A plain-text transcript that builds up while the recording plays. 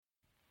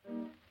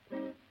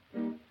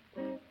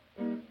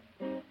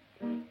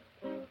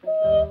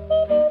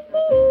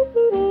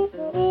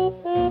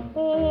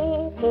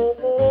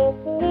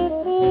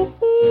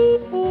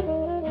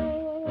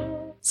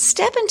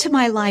Step into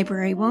my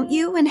library, won't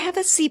you, and have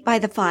a seat by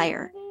the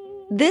fire.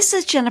 This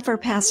is Jennifer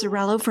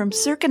Passarello from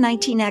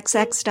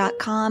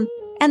Circa19XX.com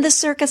and the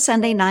Circa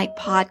Sunday Night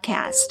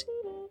Podcast.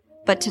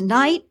 But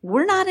tonight,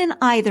 we're not in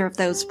either of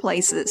those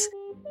places.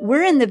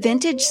 We're in the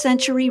Vintage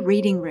Century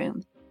Reading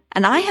Room,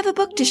 and I have a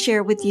book to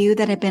share with you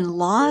that had been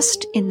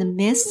lost in the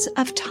mists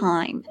of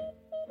time.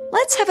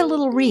 Let's have a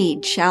little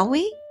read, shall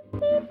we?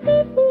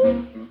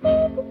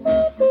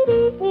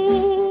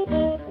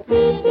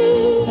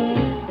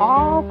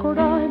 How could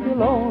I be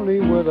lonely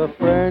with a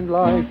friend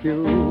like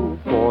you?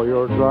 For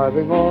you're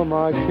driving all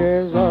my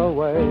cares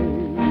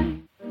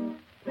away.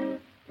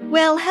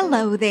 Well,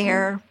 hello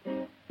there.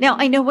 Now,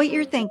 I know what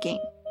you're thinking.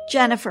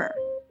 Jennifer,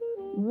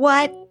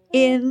 what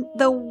in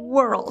the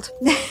world?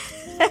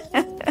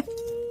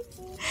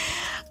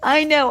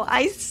 I know,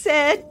 I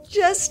said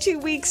just 2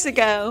 weeks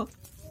ago,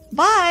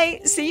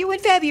 bye, see you in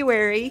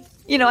February.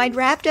 You know, I'd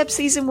wrapped up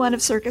season 1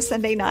 of Circa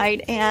Sunday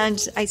Night,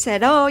 and I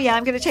said, oh yeah,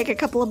 I'm going to take a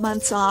couple of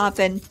months off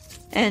and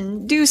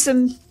do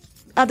some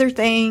other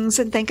things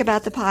and think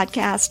about the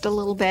podcast a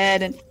little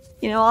bit. And,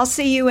 you know, I'll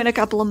see you in a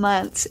couple of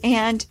months.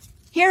 And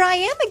here I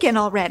am again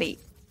already.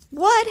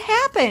 What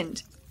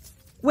happened?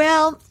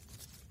 Well,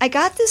 I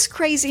got this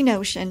crazy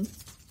notion.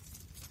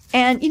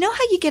 And you know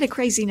how you get a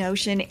crazy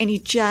notion and you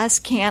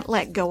just can't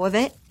let go of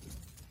it?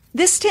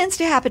 This tends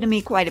to happen to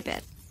me quite a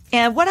bit.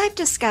 And what I've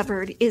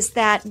discovered is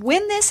that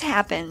when this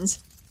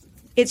happens,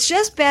 it's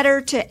just better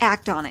to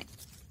act on it.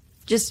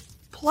 Just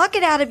pluck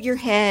it out of your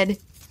head,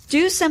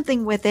 do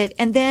something with it,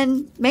 and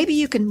then maybe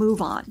you can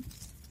move on.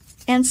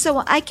 And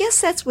so I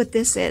guess that's what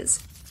this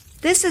is.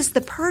 This is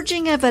the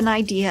purging of an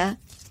idea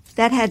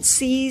that had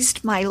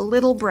seized my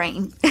little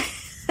brain.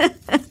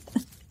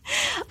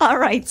 All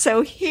right,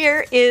 so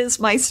here is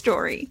my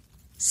story.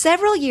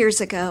 Several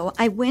years ago,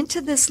 I went to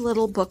this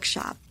little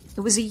bookshop.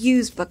 It was a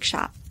used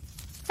bookshop.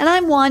 And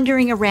I'm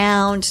wandering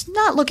around,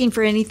 not looking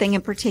for anything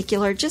in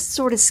particular, just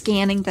sort of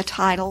scanning the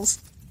titles.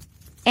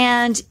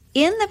 And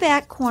in the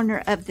back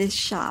corner of this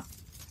shop,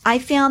 I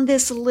found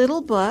this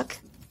little book,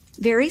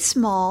 very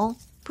small,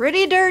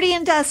 pretty dirty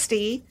and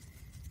dusty.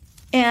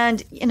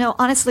 And, you know,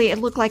 honestly, it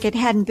looked like it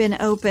hadn't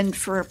been opened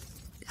for,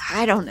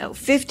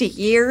 50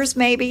 years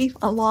maybe,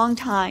 a long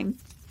time.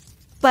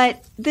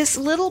 But this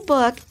little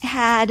book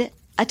had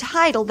a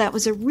title that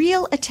was a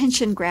real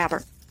attention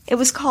grabber. It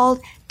was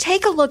called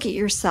Take a Look at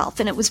Yourself,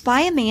 and it was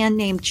by a man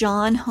named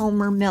John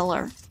Homer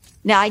Miller.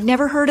 Now, I'd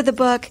never heard of the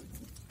book.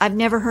 I've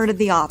never heard of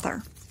the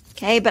author.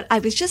 Okay, but I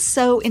was just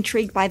so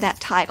intrigued by that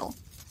title.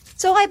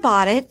 So I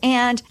bought it,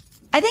 and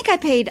I think I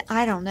paid,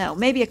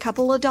 maybe a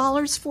couple of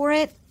dollars for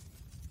it.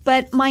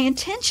 But my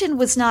intention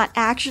was not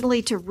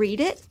actually to read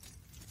it.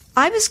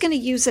 I was going to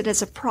use it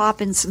as a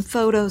prop in some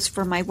photos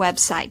for my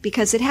website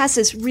because it has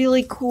this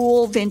really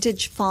cool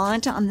vintage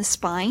font on the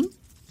spine.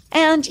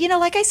 And, you know,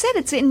 like I said,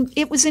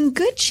 it was in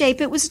good shape.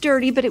 It was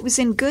dirty, but it was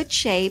in good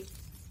shape.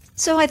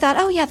 So I thought,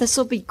 oh yeah, this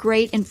will be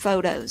great in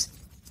photos.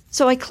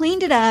 So I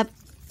cleaned it up.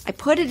 I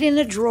put it in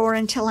a drawer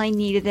until I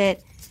needed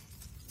it.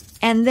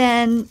 And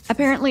then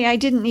apparently I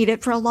didn't need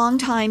it for a long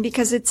time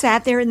because it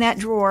sat there in that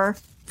drawer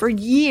for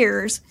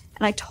years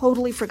and I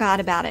totally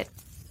forgot about it.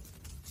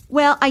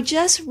 Well, I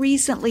just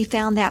recently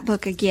found that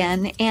book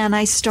again and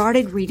I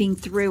started reading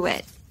through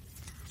it.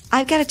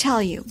 I've got to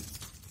tell you,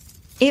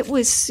 it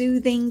was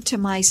soothing to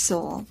my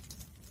soul.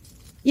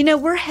 You know,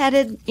 we're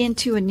headed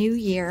into a new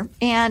year,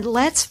 and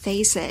let's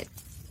face it,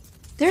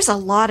 there's a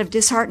lot of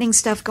disheartening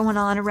stuff going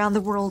on around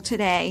the world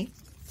today.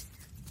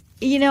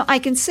 You know, I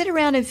can sit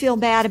around and feel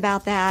bad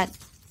about that,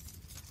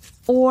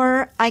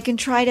 or I can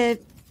try to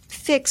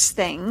fix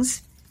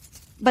things,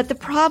 but the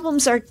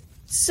problems are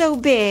so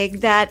big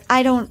that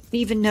I don't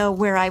even know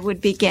where I would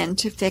begin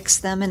to fix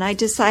them, and I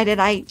decided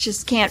I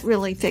just can't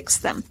really fix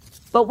them.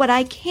 But what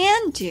I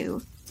can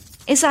do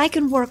is I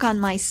can work on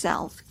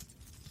myself.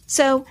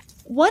 So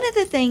one of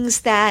the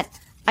things that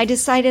I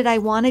decided I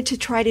wanted to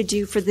try to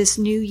do for this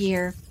new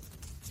year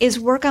is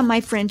work on my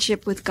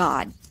friendship with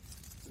God.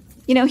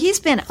 You know,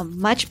 he's been a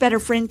much better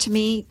friend to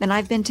me than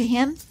I've been to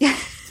him.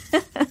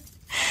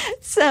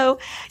 So,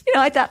 you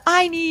know, I thought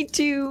I need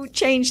to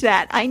change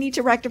that. I need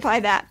to rectify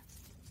that.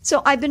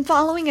 So I've been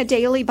following a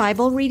daily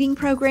Bible reading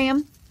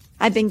program.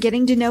 I've been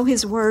getting to know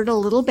his word a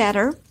little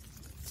better.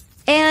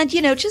 And,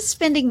 you know, just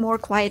spending more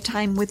quiet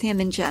time with him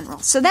in general.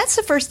 So that's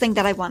the first thing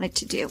that I wanted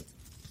to do.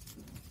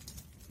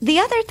 The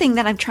other thing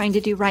that I'm trying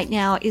to do right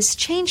now is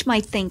change my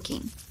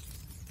thinking.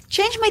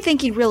 Change my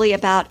thinking really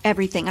about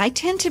everything. I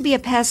tend to be a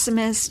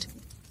pessimist.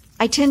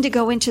 I tend to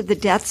go into the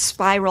death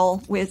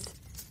spiral with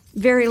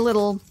very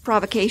little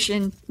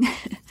provocation.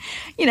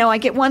 You know, I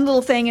get one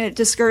little thing and it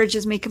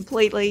discourages me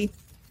completely.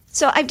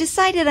 So I've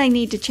decided I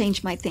need to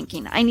change my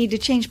thinking. I need to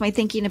change my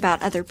thinking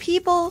about other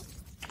people,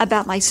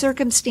 about my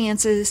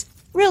circumstances,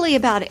 really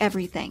about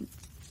everything.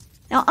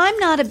 Now, I'm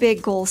not a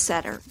big goal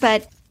setter,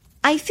 but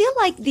I feel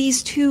like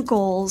these two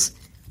goals,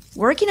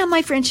 working on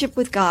my friendship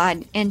with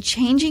God and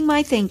changing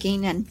my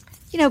thinking and,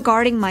 you know,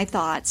 guarding my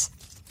thoughts,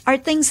 are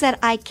things that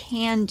I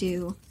can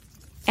do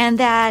and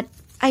that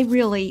I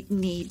really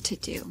need to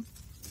do.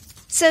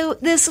 So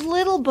this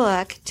little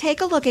book,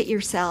 Take a Look at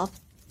Yourself,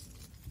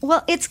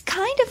 well, it's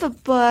kind of a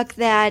book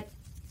that,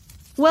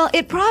 well,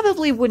 it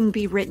probably wouldn't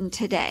be written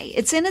today.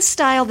 It's in a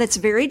style that's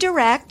very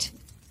direct,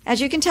 as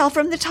you can tell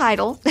from the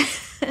title.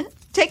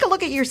 Take a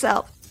look at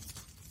yourself.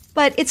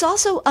 But it's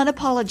also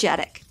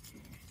unapologetic.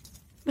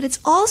 But it's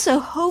also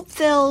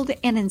hope-filled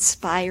and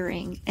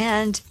inspiring.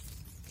 And,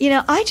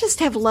 I just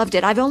have loved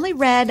it. I've only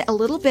read a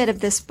little bit of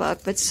this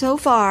book, but so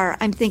far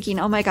I'm thinking,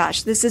 oh my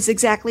gosh, this is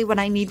exactly what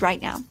I need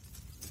right now.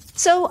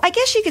 So I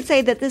guess you could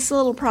say that this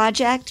little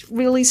project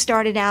really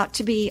started out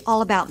to be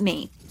all about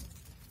me.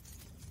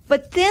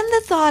 But then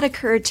the thought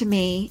occurred to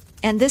me,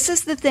 and this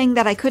is the thing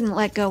that I couldn't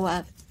let go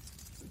of,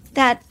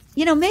 that,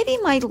 maybe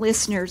my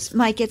listeners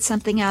might get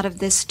something out of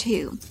this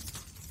too.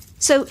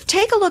 So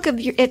Take a Look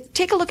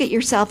at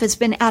Yourself has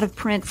been out of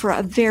print for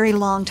a very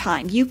long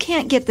time. You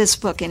can't get this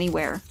book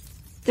anywhere.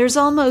 There's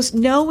almost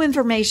no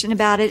information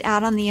about it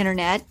out on the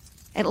internet,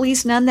 at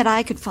least none that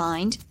I could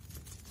find.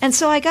 And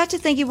so I got to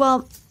thinking,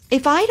 well,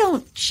 if I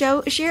don't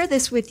share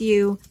this with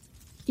you,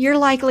 you're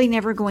likely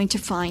never going to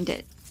find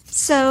it.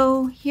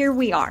 So here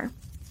we are.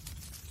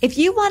 If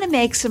you want to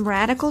make some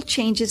radical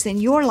changes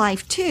in your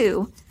life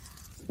too,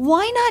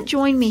 why not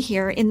join me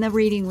here in the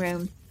reading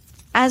room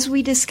as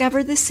we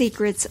discover the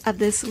secrets of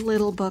this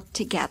little book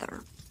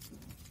together?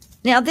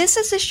 Now, this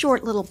is a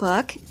short little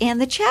book, and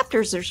the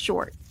chapters are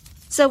short.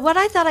 So what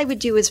I thought I would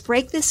do is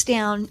break this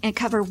down and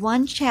cover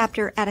one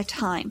chapter at a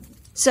time.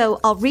 So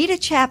I'll read a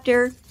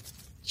chapter,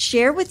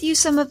 share with you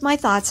some of my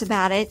thoughts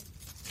about it,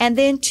 and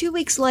then 2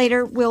 weeks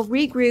later, we'll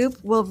regroup,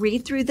 we'll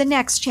read through the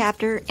next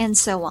chapter, and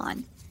so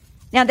on.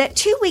 Now, that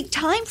 2-week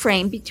time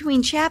frame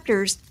between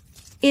chapters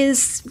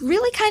is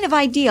really kind of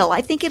ideal.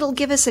 I think it'll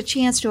give us a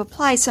chance to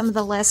apply some of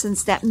the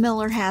lessons that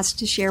Miller has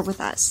to share with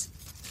us.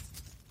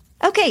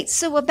 Okay,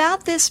 so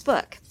about this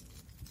book.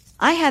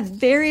 I have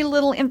very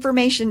little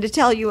information to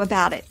tell you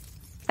about it.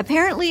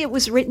 Apparently, it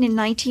was written in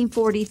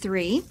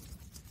 1943.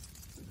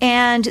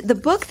 And the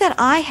book that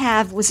I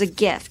have was a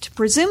gift,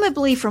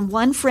 presumably from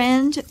one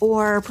friend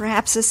or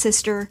perhaps a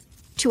sister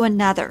to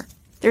another.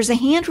 There's a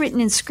handwritten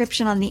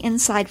inscription on the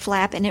inside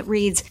flap, and it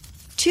reads,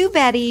 "To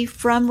Betty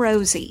from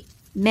Rosie,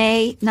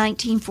 May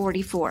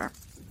 1944.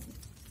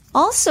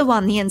 Also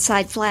on the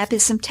inside flap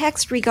is some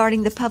text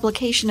regarding the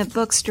publication of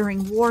books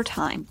during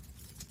wartime.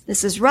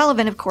 This is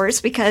relevant, of course,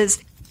 because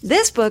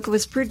this book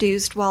was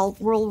produced while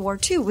World War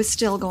II was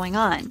still going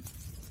on.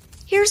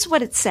 Here's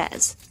what it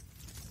says.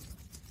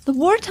 The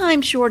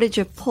wartime shortage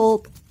of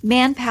pulp,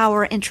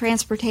 manpower, and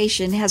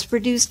transportation has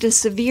produced a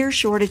severe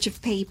shortage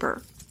of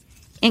paper.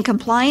 In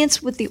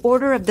compliance with the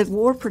order of the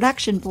War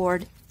Production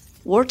Board,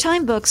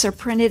 wartime books are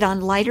printed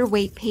on lighter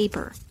weight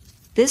paper.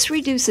 This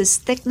reduces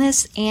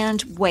thickness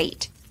and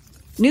weight.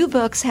 New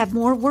books have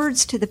more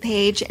words to the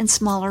page and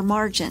smaller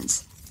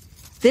margins.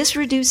 This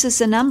reduces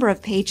the number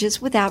of pages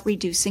without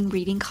reducing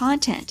reading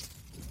content.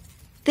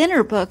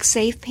 Thinner books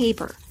save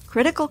paper,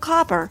 critical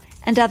copper,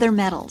 and other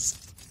metals.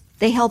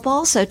 They help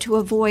also to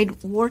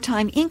avoid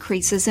wartime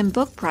increases in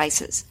book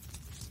prices.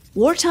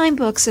 Wartime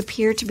books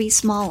appear to be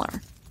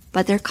smaller,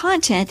 but their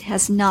content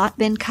has not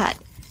been cut.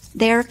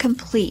 They are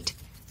complete.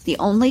 The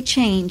only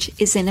change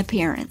is in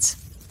appearance."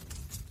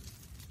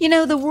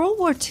 The World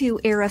War II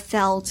era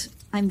felt,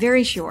 I'm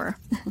very sure,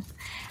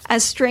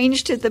 as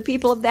strange to the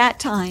people of that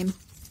time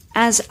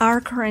as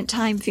our current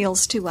time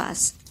feels to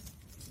us.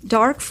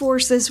 Dark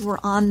forces were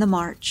on the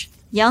march.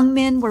 Young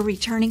men were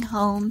returning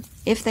home,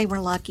 if they were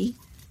lucky,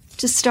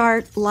 to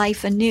start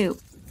life anew.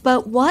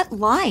 But what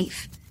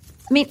life?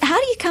 How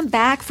do you come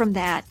back from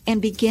that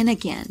and begin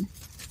again?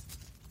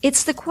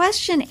 It's the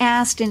question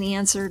asked and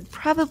answered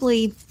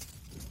probably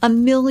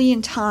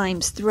 1,000,000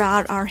 times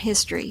throughout our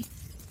history.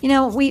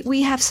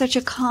 We have such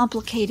a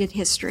complicated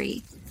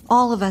history.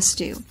 All of us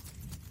do.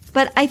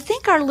 But I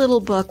think our little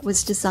book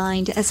was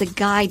designed as a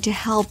guide to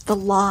help the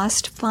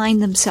lost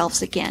find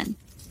themselves again.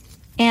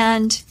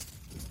 And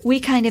we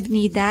kind of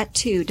need that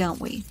too,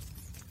 don't we?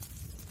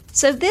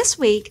 So this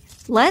week,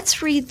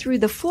 let's read through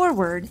the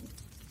foreword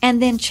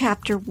and then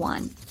chapter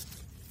 1.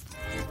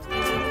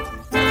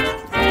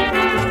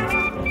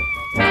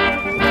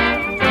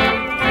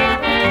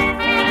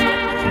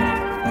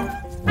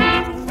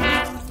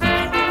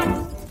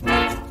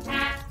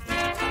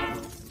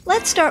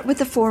 Let's start with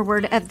the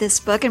foreword of this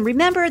book. And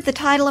remember, the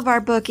title of our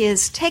book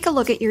is Take a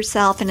Look at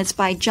Yourself, and it's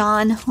by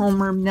John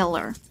Homer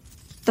Miller.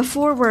 The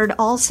foreword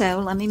also,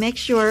 let me make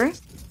sure.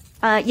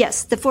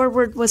 Yes, the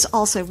foreword was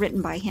also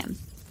written by him.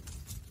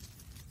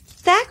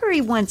 Thackeray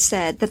once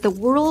said that the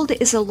world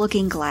is a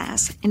looking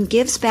glass and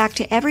gives back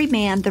to every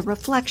man the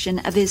reflection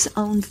of his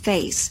own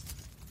face.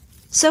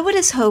 So it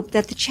is hoped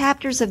that the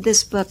chapters of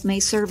this book may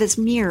serve as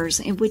mirrors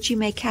in which you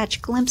may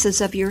catch glimpses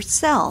of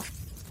yourself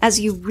as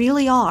you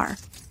really are,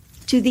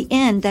 to the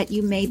end that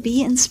you may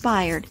be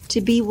inspired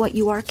to be what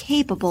you are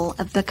capable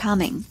of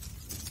becoming.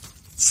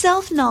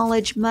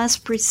 Self-knowledge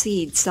must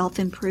precede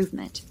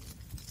self-improvement.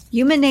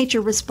 Human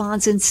nature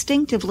responds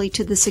instinctively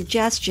to the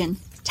suggestion,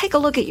 take a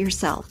look at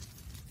yourself.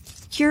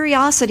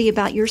 Curiosity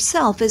about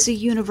yourself is a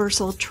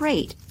universal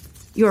trait.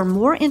 You are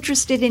more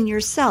interested in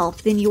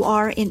yourself than you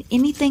are in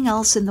anything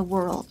else in the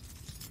world.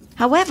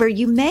 However,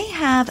 you may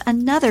have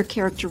another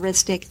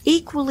characteristic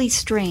equally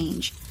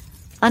strange,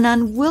 an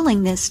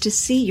unwillingness to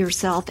see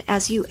yourself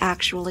as you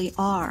actually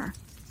are.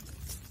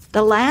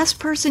 The last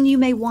person you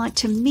may want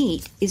to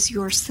meet is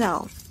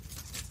yourself.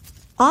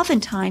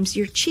 Oftentimes,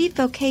 your chief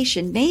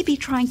vocation may be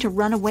trying to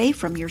run away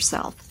from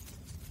yourself.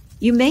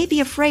 You may be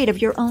afraid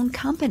of your own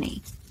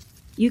company.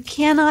 You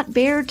cannot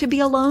bear to be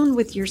alone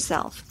with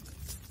yourself.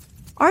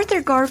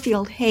 Arthur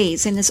Garfield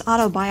Hayes, in his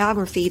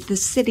autobiography, The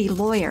City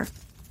Lawyer,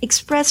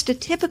 expressed a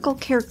typical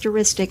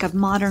characteristic of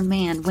modern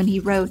man when he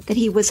wrote that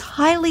he was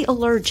highly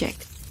allergic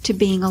to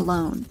being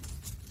alone.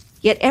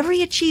 Yet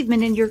every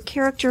achievement in your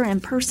character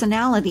and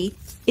personality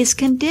is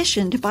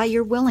conditioned by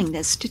your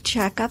willingness to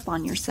check up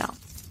on yourself.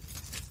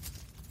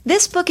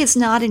 This book is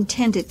not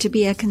intended to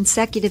be a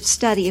consecutive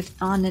study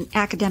on an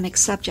academic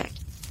subject.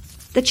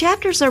 The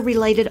chapters are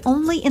related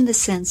only in the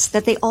sense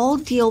that they all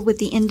deal with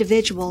the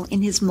individual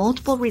in his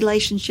multiple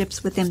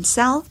relationships with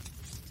himself,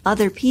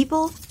 other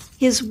people,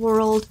 his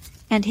world,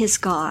 and his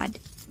God.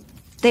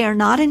 They are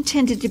not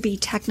intended to be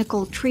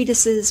technical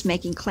treatises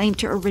making claim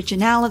to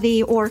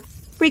originality or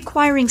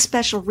requiring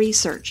special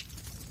research,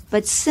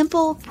 but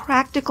simple,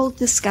 practical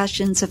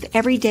discussions of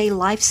everyday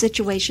life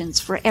situations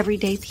for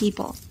everyday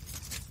people.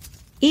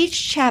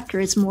 Each chapter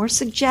is more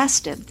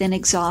suggestive than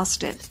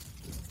exhaustive.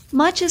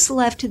 Much is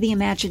left to the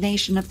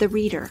imagination of the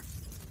reader.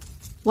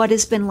 What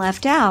has been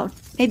left out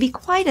may be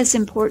quite as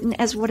important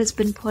as what has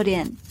been put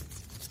in.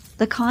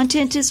 The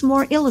content is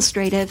more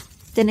illustrative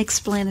than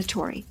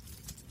explanatory.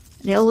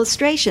 The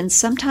illustrations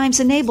sometimes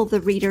enable the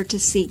reader to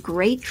see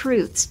great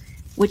truths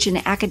which an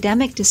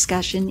academic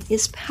discussion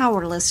is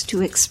powerless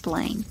to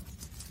explain.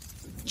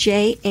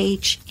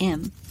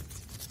 J.H.M.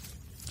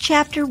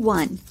 Chapter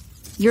 1.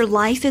 Your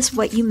life is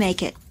what you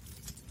make it.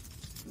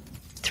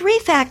 3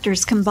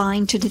 factors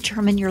combine to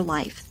determine your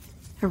life: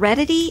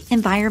 heredity,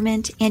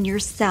 environment, and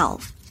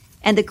yourself.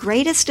 And the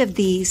greatest of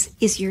these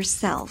is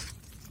yourself.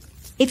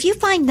 If you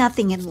find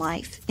nothing in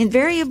life,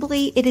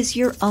 invariably it is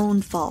your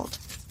own fault.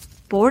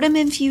 Boredom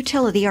and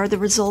futility are the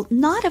result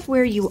not of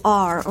where you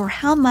are or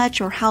how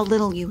much or how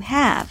little you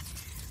have,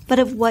 but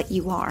of what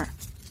you are.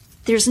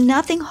 There's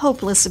nothing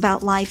hopeless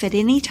about life at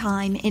any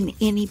time in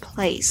any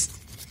place.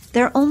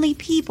 There are only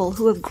people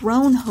who have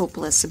grown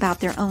hopeless about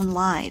their own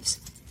lives.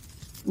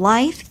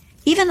 Life,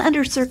 even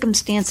under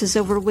circumstances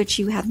over which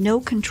you have no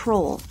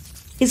control,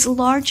 is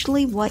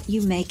largely what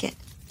you make it.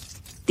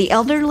 The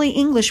elderly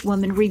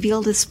Englishwoman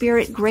revealed a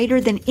spirit greater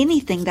than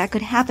anything that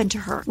could happen to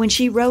her when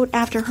she wrote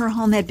after her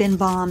home had been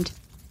bombed,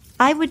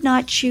 "I would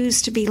not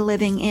choose to be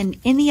living in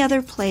any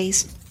other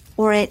place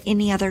or at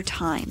any other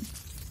time."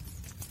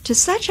 To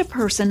such a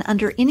person,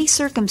 under any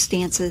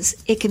circumstances,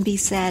 it can be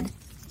said,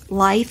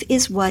 life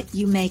is what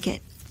you make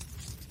it.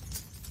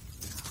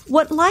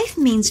 What life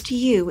means to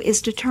you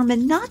is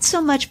determined not so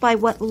much by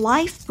what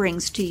life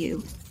brings to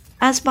you,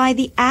 as by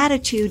the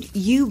attitude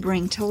you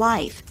bring to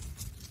life.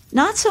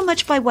 Not so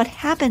much by what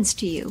happens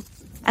to you,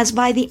 as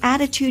by the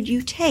attitude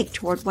you take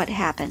toward what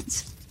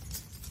happens.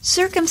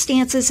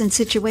 Circumstances and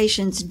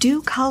situations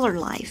do color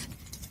life,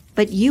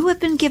 but you have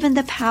been given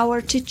the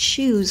power to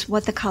choose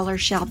what the color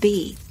shall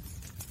be.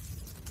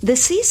 The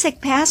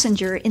seasick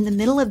passenger in the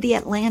middle of the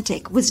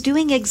Atlantic was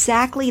doing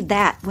exactly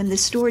that when the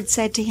steward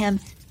said to him,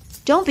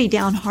 "Don't be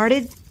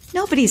downhearted.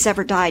 Nobody's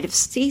ever died of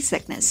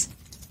seasickness."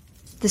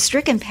 The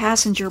stricken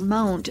passenger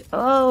moaned,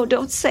 "Oh,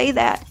 don't say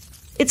that.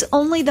 It's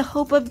only the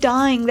hope of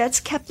dying that's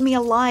kept me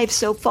alive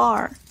so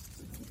far."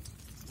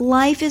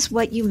 Life is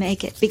what you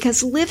make it,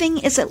 because living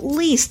is at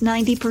least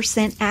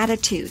 90%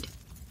 attitude.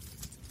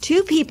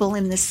 2 people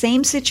in the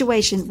same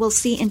situation will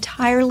see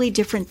entirely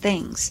different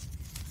things.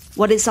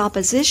 What is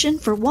opposition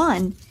for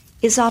one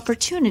is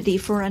opportunity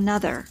for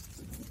another.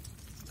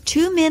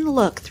 2 men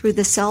look through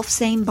the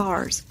self-same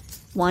bars.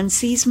 One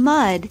sees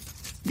mud,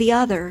 the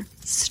other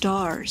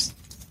stars.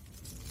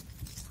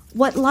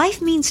 What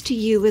life means to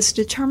you is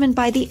determined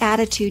by the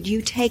attitude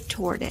you take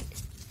toward it.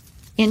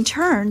 In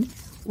turn,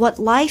 what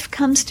life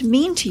comes to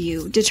mean to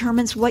you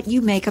determines what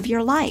you make of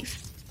your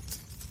life.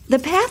 The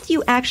path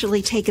you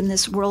actually take in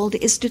this world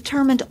is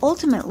determined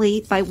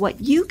ultimately by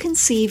what you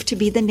conceive to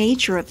be the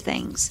nature of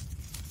things.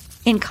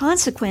 In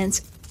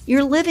consequence,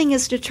 your living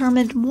is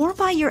determined more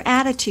by your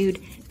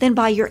attitude than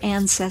by your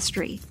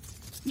ancestry.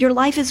 Your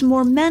life is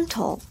more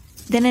mental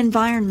than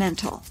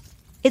environmental.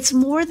 It's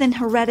more than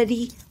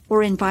heredity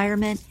or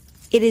environment.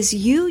 It is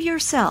you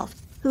yourself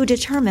who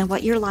determine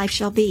what your life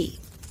shall be.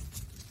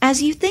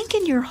 As you think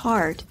in your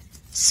heart,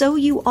 so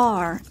you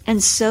are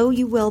and so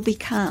you will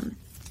become.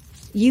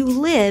 You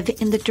live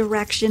in the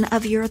direction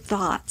of your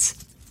thoughts.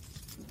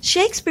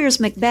 Shakespeare's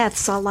Macbeth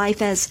saw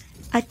life as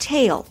a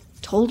tale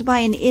told by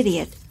an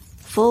idiot,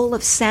 full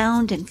of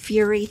sound and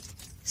fury,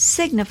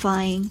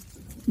 signifying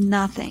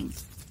nothing.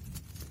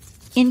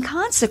 In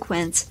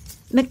consequence,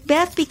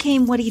 Macbeth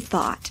became what he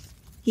thought.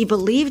 He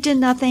believed in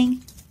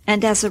nothing,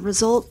 and as a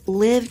result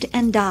lived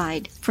and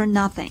died for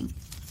nothing.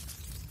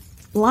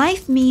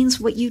 Life means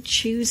what you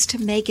choose to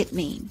make it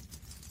mean.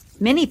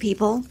 Many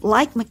people,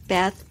 like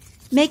Macbeth,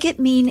 Make it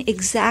mean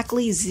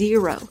exactly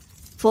zero,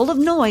 full of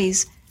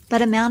noise,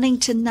 but amounting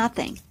to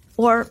nothing.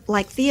 Or,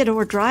 like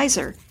Theodore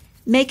Dreiser,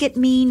 make it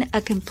mean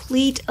a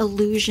complete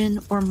illusion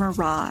or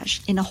mirage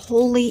in a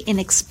wholly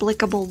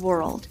inexplicable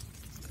world.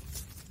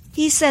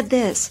 He said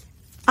this,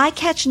 "I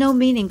catch no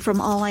meaning from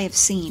all I have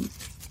seen,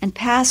 and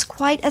pass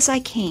quite as I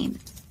came,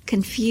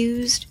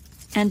 confused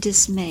and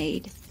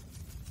dismayed."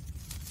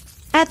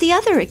 At the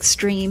other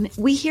extreme,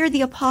 we hear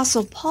the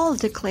Apostle Paul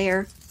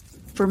declare,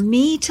 "For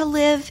me to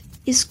live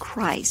is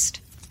Christ."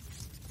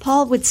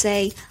 Paul would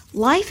say,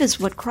 "Life is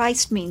what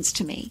Christ means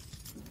to me.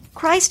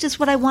 Christ is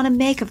what I want to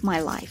make of my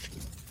life."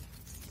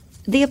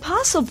 The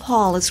Apostle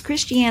Paul is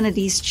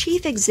Christianity's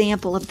chief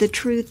example of the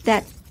truth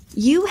that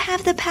you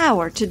have the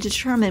power to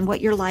determine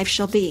what your life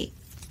shall be.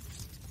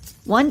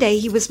 One day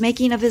he was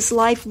making of his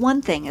life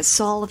one thing as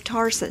Saul of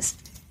Tarsus.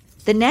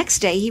 The next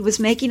day he was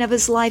making of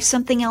his life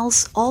something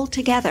else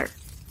altogether.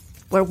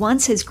 Where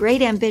once his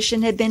great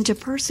ambition had been to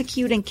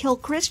persecute and kill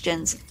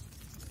Christians,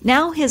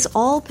 now his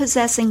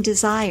all-possessing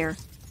desire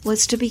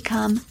was to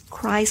become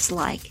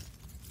Christ-like.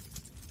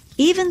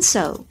 Even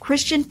so,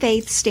 Christian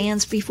faith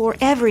stands before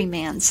every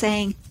man,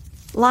 saying,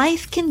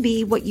 life can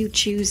be what you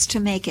choose to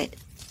make it.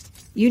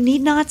 You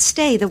need not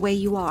stay the way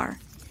you are.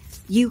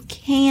 You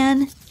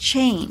can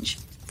change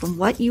from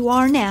what you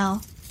are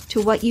now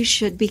to what you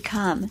should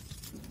become.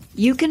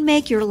 You can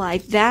make your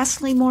life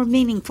vastly more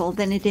meaningful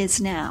than it is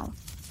now.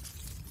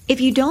 If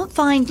you don't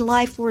find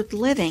life worth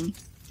living,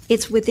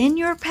 it's within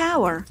your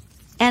power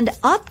and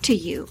up to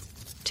you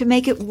to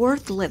make it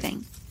worth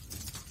living.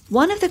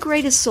 One of the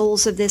greatest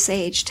souls of this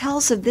age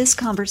tells of this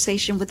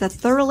conversation with a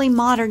thoroughly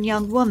modern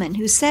young woman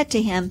who said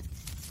to him,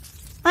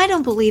 "I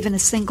don't believe in a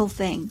single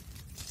thing.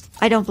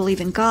 I don't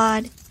believe in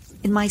God,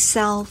 in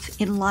myself,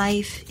 in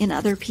life, in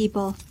other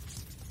people.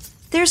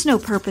 There's no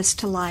purpose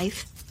to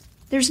life.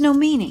 There's no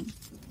meaning."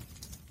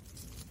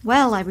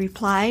 "Well," I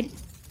replied,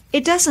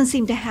 "it doesn't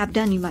seem to have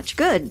done you much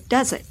good,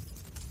 does it?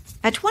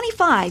 At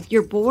 25,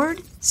 you're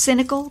bored,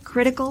 cynical,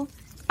 critical,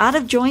 out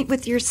of joint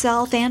with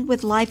yourself and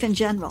with life in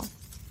general.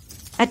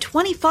 At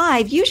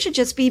 25, you should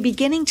just be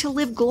beginning to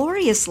live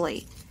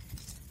gloriously.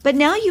 But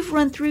now you've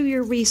run through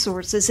your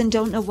resources and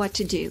don't know what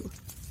to do.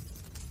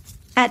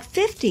 At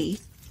 50,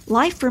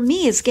 life for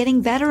me is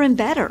getting better and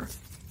better.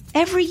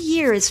 Every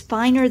year is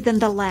finer than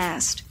the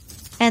last,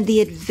 and the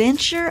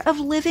adventure of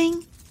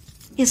living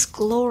is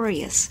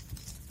glorious.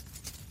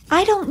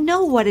 I don't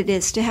know what it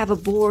is to have a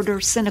bored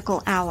or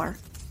cynical hour.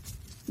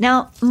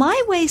 Now,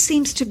 my way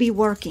seems to be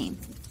working,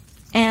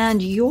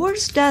 and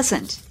yours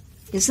doesn't.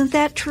 Isn't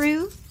that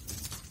true?"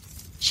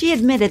 She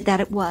admitted that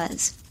it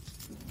was.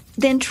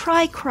 "Then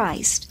try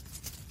Christ,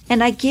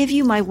 and I give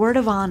you my word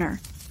of honor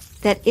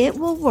that it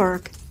will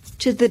work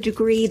to the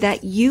degree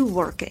that you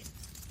work it."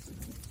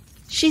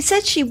 She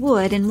said she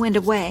would and went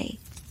away.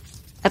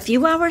 A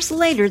few hours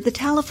later, the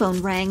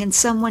telephone rang and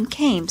someone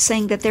came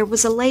saying that there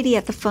was a lady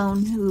at the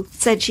phone who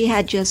said she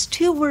had just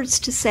 2 words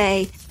to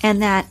say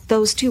and that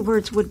those 2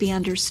 words would be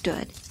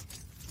understood.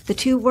 The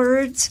 2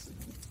 words,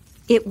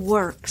 "It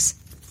works."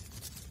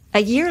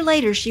 A year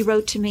later, she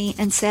wrote to me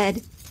and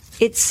said,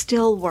 "It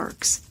still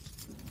works."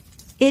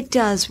 It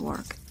does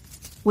work,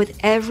 with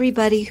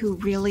everybody who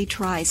really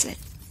tries it.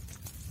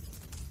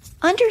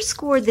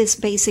 Underscore this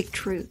basic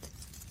truth.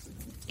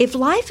 If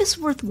life is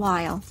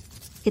worthwhile,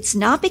 it's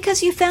not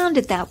because you found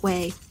it that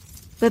way,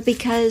 but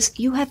because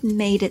you have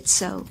made it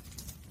so.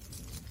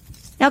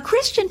 Now,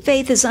 Christian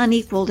faith is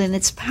unequaled in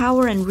its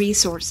power and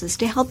resources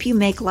to help you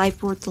make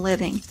life worth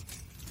living.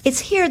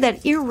 It's here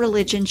that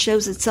irreligion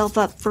shows itself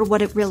up for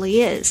what it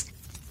really is.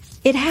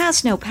 It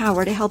has no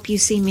power to help you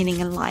see meaning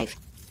in life,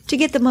 to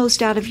get the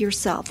most out of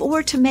yourself,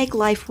 or to make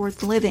life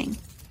worth living.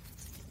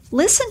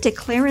 Listen to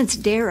Clarence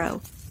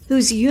Darrow,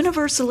 who's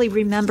universally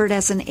remembered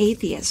as an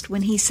atheist,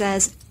 when he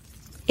says,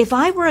 "If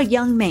I were a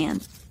young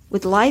man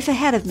with life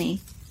ahead of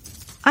me,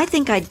 I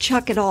think I'd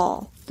chuck it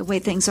all, the way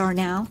things are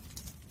now.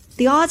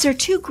 The odds are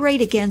too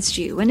great against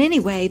you, and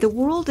anyway, the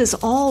world is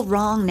all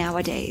wrong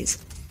nowadays.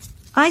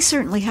 I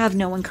certainly have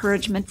no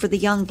encouragement for the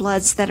young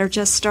bloods that are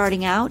just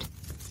starting out.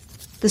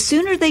 The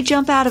sooner they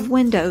jump out of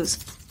windows,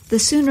 the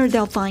sooner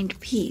they'll find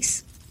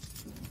peace."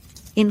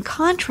 In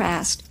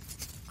contrast,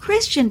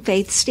 Christian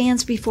faith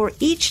stands before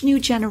each new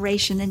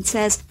generation and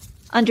says,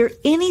 under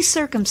any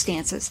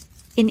circumstances,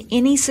 in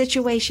any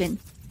situation,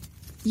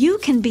 you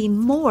can be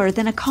more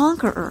than a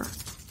conqueror.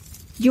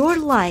 Your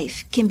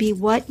life can be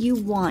what you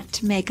want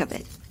to make of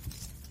it.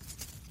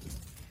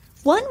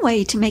 One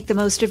way to make the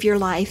most of your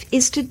life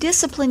is to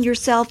discipline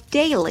yourself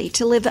daily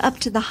to live up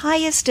to the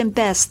highest and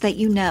best that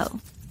you know.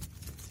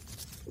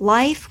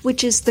 Life,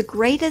 which is the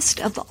greatest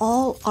of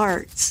all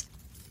arts,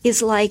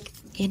 is like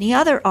any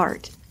other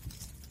art.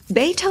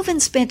 Beethoven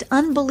spent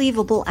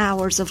unbelievable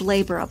hours of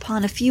labor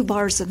upon a few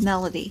bars of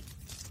melody.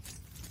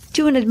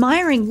 To an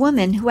admiring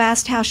woman who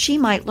asked how she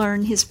might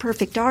learn his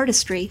perfect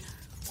artistry,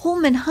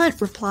 Holman Hunt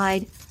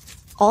replied,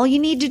 "All you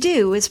need to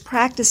do is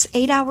practice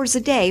 8 hours a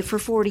day for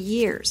 40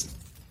 years."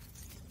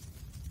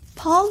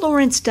 Paul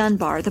Laurence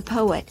Dunbar, the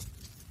poet,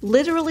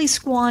 literally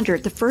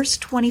squandered the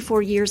first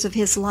 24 years of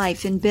his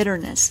life in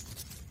bitterness.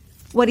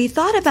 What he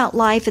thought about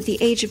life at the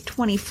age of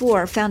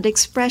 24 found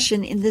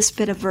expression in this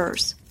bit of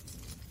verse.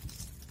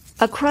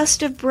 A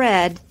crust of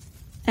bread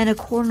and a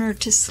corner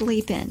to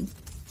sleep in.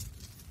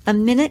 A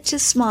minute to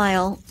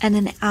smile and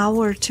an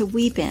hour to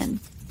weep in.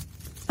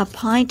 A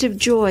pint of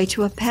joy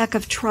to a peck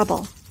of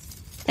trouble.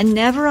 And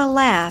never a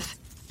laugh,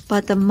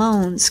 but the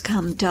moans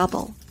come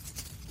double.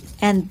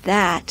 And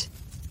that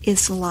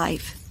is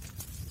life.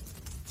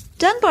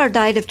 Dunbar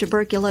died of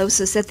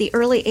tuberculosis at the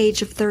early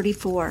age of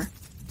 34,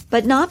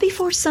 but not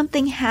before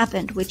something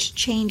happened which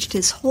changed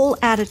his whole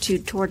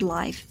attitude toward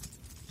life.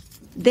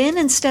 Then,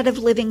 instead of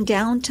living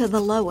down to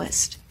the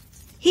lowest,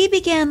 he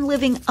began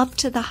living up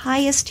to the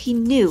highest he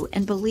knew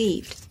and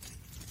believed.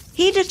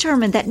 He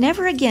determined that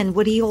never again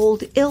would he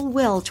hold ill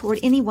will toward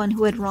anyone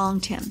who had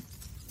wronged him.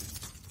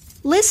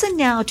 Listen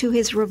now to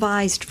his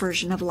revised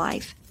version of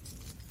life.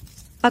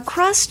 A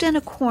crust and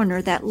a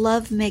corner that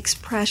love makes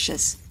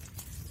precious,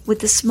 with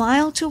the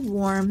smile to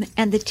warm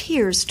and the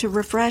tears to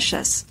refresh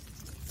us.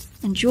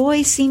 And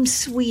joy seems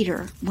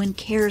sweeter when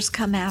cares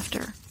come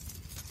after.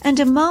 And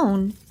a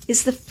moan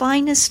is the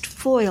finest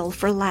foil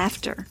for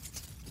laughter.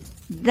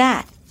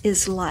 That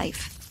is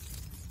life.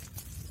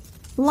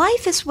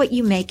 Life is what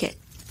you make it.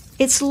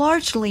 It's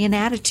largely an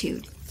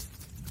attitude.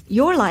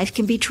 Your life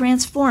can be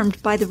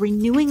transformed by the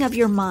renewing of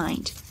your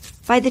mind,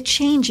 by the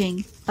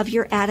changing of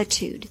your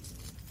attitude.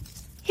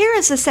 Here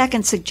is a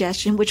second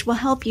suggestion which will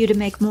help you to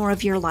make more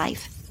of your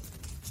life.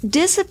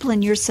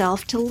 Discipline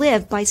yourself to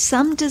live by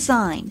some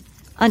design,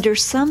 under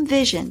some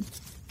vision,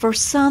 for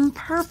some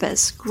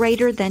purpose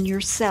greater than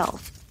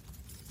yourself.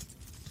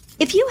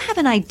 If you have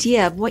an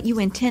idea of what you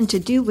intend to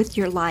do with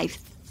your life,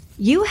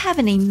 you have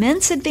an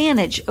immense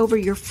advantage over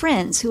your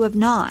friends who have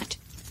not.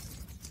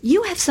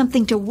 You have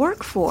something to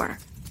work for.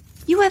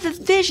 You have a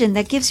vision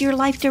that gives your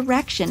life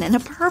direction and a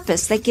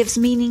purpose that gives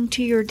meaning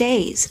to your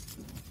days.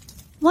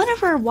 One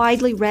of our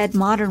widely read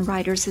modern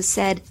writers has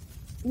said,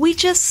 "We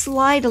just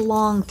slide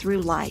along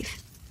through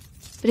life."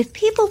 But if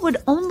people would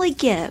only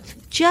give,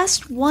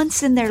 just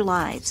once in their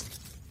lives,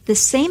 the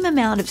same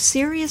amount of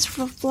serious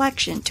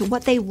reflection to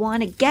what they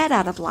want to get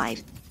out of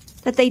life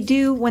that they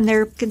do when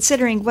they're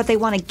considering what they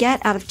want to get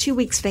out of 2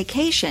 weeks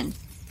vacation,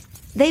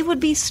 they would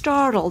be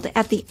startled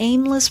at the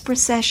aimless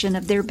procession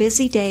of their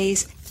busy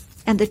days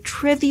and the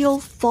trivial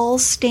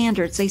false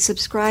standards they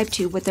subscribe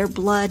to with their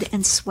blood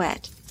and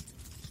sweat.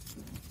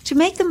 To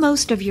make the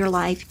most of your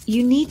life,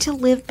 you need to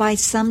live by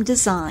some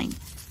design,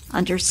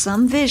 under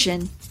some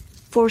vision,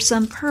 for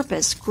some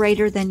purpose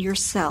greater than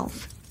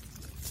yourself.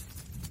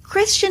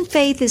 Christian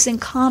faith is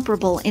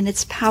incomparable in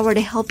its power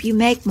to help you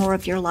make more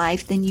of your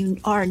life than you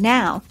are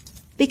now,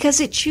 because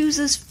it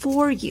chooses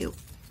for you,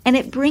 and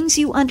it brings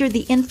you under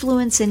the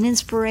influence and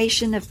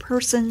inspiration of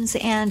persons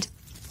and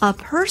a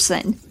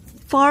person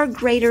far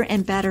greater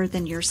and better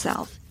than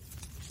yourself.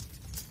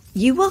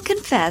 You will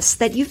confess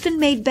that you've been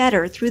made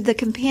better through the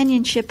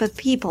companionship of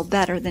people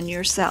better than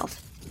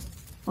yourself.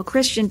 Well,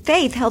 Christian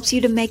faith helps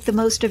you to make the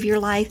most of your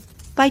life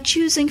by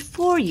choosing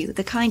for you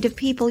the kind of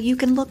people you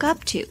can look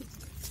up to.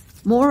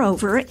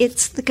 Moreover,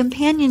 it's the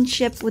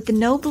companionship with the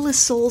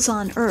noblest souls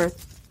on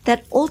earth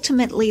that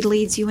ultimately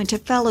leads you into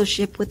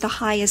fellowship with the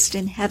highest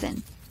in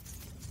heaven.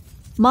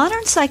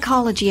 Modern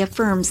psychology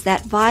affirms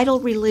that vital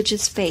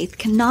religious faith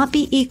cannot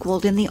be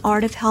equaled in the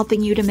art of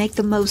helping you to make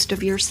the most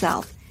of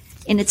yourself,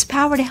 in its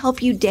power to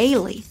help you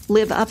daily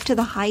live up to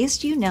the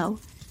highest you know,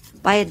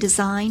 by a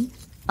design,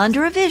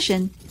 under a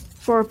vision,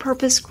 for a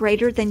purpose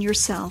greater than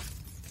yourself,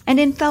 and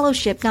in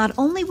fellowship not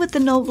only with the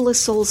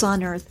noblest souls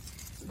on earth,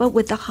 but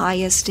with the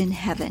highest in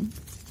heaven.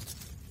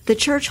 The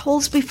Church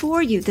holds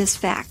before you this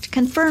fact,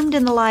 confirmed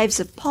in the lives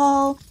of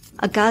Paul,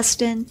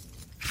 Augustine,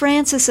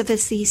 Francis of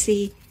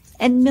Assisi,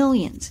 and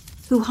millions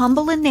who,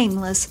 humble and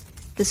nameless,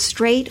 the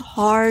straight,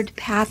 hard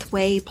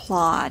pathway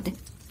plod.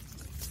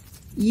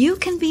 You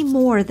can be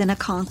more than a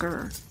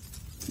conqueror.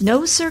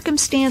 No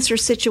circumstance or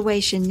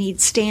situation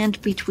need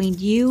stand between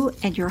you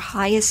and your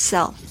highest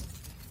self.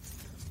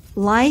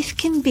 Life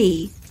can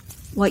be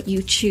what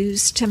you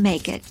choose to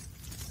make it.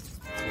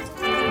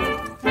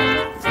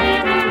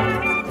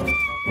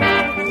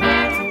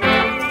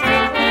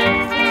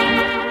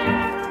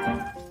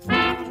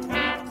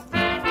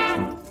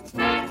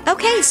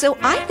 Okay, so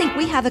I think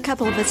we have a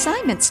couple of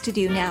assignments to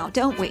do now,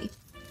 don't we?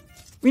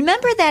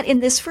 Remember that in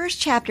this first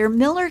chapter,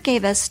 Miller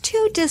gave us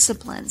 2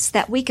 disciplines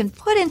that we can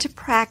put into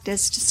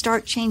practice to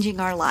start changing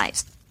our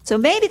lives. So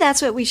maybe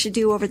that's what we should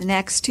do over the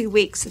next 2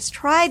 weeks, is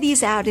try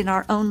these out in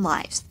our own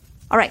lives.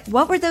 All right,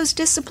 what were those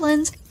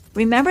disciplines?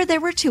 Remember,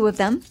 there were 2 of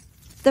them.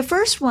 The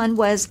first one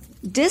was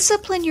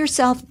discipline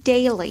yourself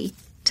daily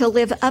to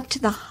live up to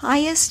the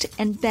highest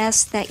and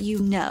best that you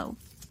know.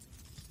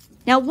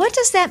 Now, what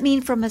does that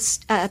mean from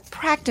a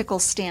practical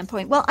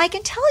standpoint? Well, I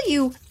can tell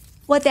you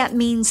what that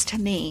means to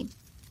me.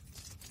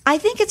 I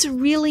think it's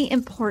really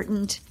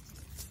important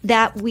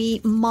that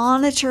we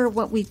monitor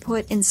what we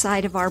put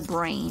inside of our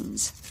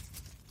brains.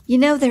 You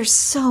know, there's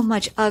so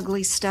much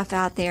ugly stuff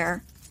out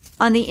there.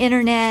 On the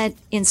internet,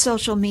 in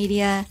social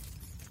media,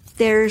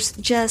 there's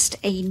just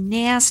a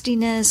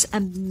nastiness, a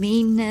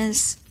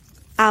meanness,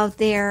 out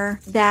there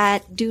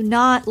that do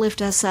not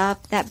lift us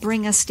up, that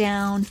bring us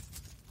down.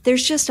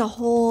 There's just a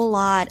whole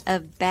lot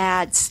of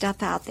bad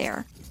stuff out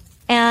there.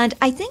 And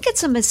I think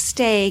it's a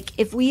mistake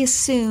if we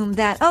assume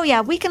that, oh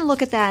yeah, we can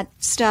look at that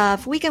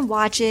stuff, we can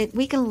watch it,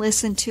 we can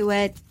listen to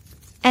it,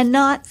 and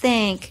not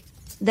think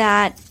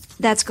that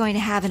that's going to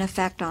have an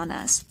effect on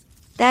us.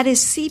 That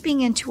is seeping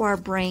into our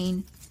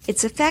brain.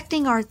 It's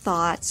affecting our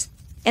thoughts.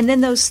 And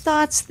then those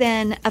thoughts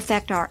then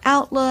affect our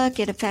outlook.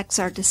 It affects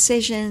our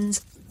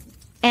decisions.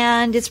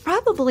 And it's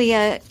probably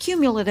a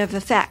cumulative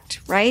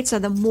effect, right? So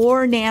the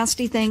more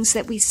nasty things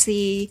that we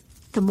see,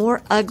 the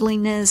more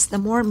ugliness, the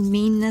more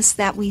meanness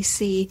that we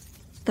see,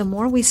 the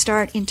more we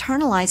start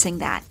internalizing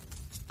that.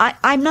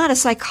 I'm not a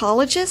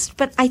psychologist,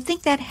 but I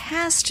think that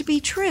has to be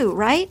true,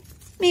 right?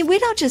 I mean, we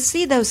don't just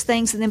see those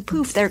things and then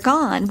poof, they're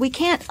gone. We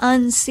can't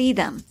unsee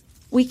them.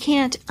 We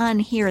can't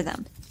unhear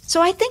them.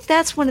 So I think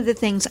that's one of the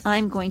things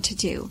I'm going to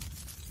do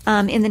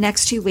in the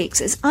next 2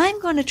 weeks is I'm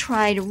going to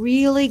try to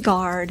really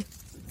guard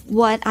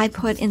what I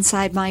put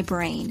inside my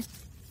brain.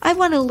 I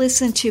want to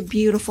listen to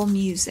beautiful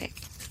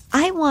music.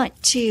 I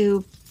want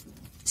to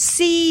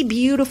see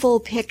beautiful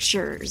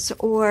pictures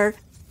or,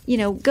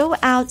 go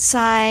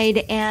outside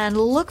and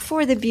look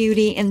for the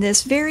beauty in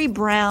this very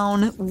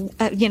brown,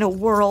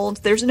 world.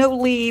 There's no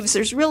leaves.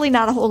 There's really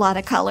not a whole lot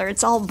of color.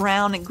 It's all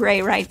brown and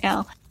gray right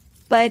now.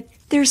 But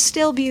there's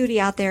still beauty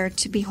out there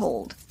to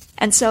behold.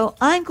 And so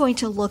I'm going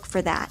to look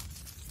for that.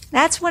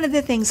 That's one of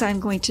the things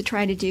I'm going to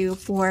try to do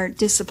for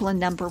discipline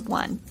number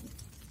 1.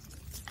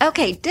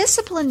 Okay,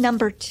 discipline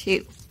number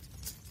 2.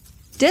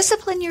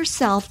 Discipline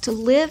yourself to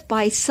live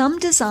by some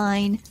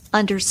design,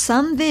 under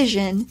some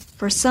vision,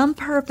 for some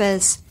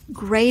purpose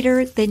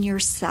greater than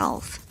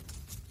yourself.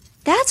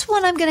 That's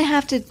what I'm going to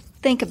have to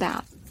think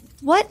about.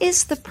 What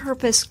is the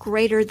purpose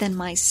greater than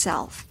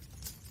myself?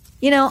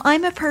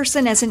 I'm a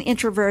person as an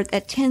introvert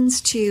that tends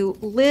to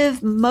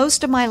live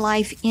most of my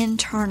life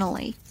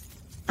internally.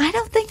 I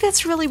don't think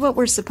that's really what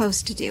we're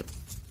supposed to do.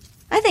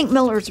 I think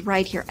Miller's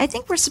right here. I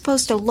think we're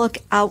supposed to look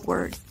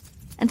outward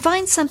and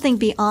find something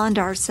beyond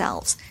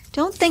ourselves.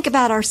 Don't think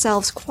about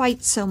ourselves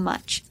quite so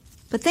much,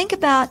 but think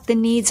about the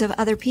needs of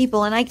other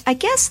people. And I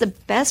guess the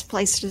best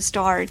place to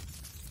start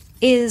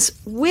is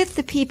with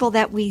the people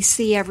that we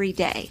see every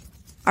day.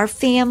 Our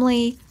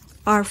family,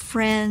 our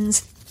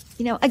friends.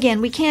 Again,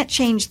 we can't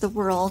change the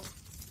world,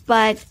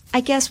 but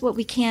I guess what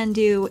we can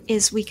do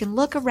is we can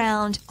look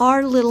around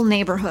our little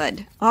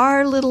neighborhood,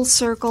 our little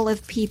circle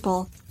of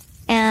people,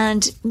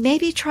 and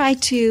maybe try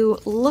to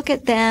look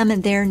at them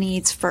and their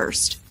needs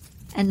first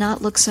and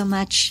not look so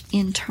much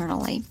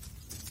internally.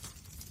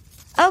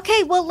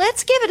 Okay, well,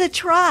 let's give it a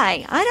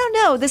try. I don't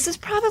know. This is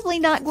probably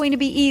not going to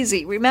be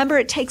easy. Remember,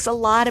 it takes a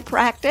lot of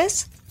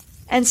practice.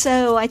 And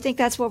so I think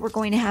that's what we're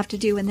going to have to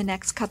do in the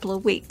next couple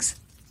of weeks.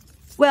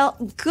 Well,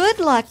 good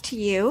luck to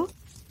you.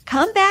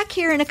 Come back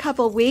here in a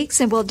couple of weeks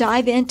and we'll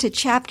dive into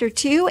chapter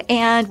 2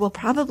 and we'll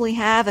probably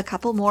have a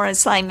couple more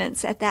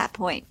assignments at that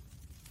point.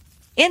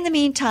 In the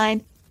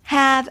meantime,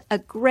 have a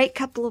great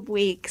couple of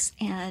weeks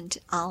and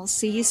I'll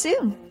see you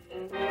soon.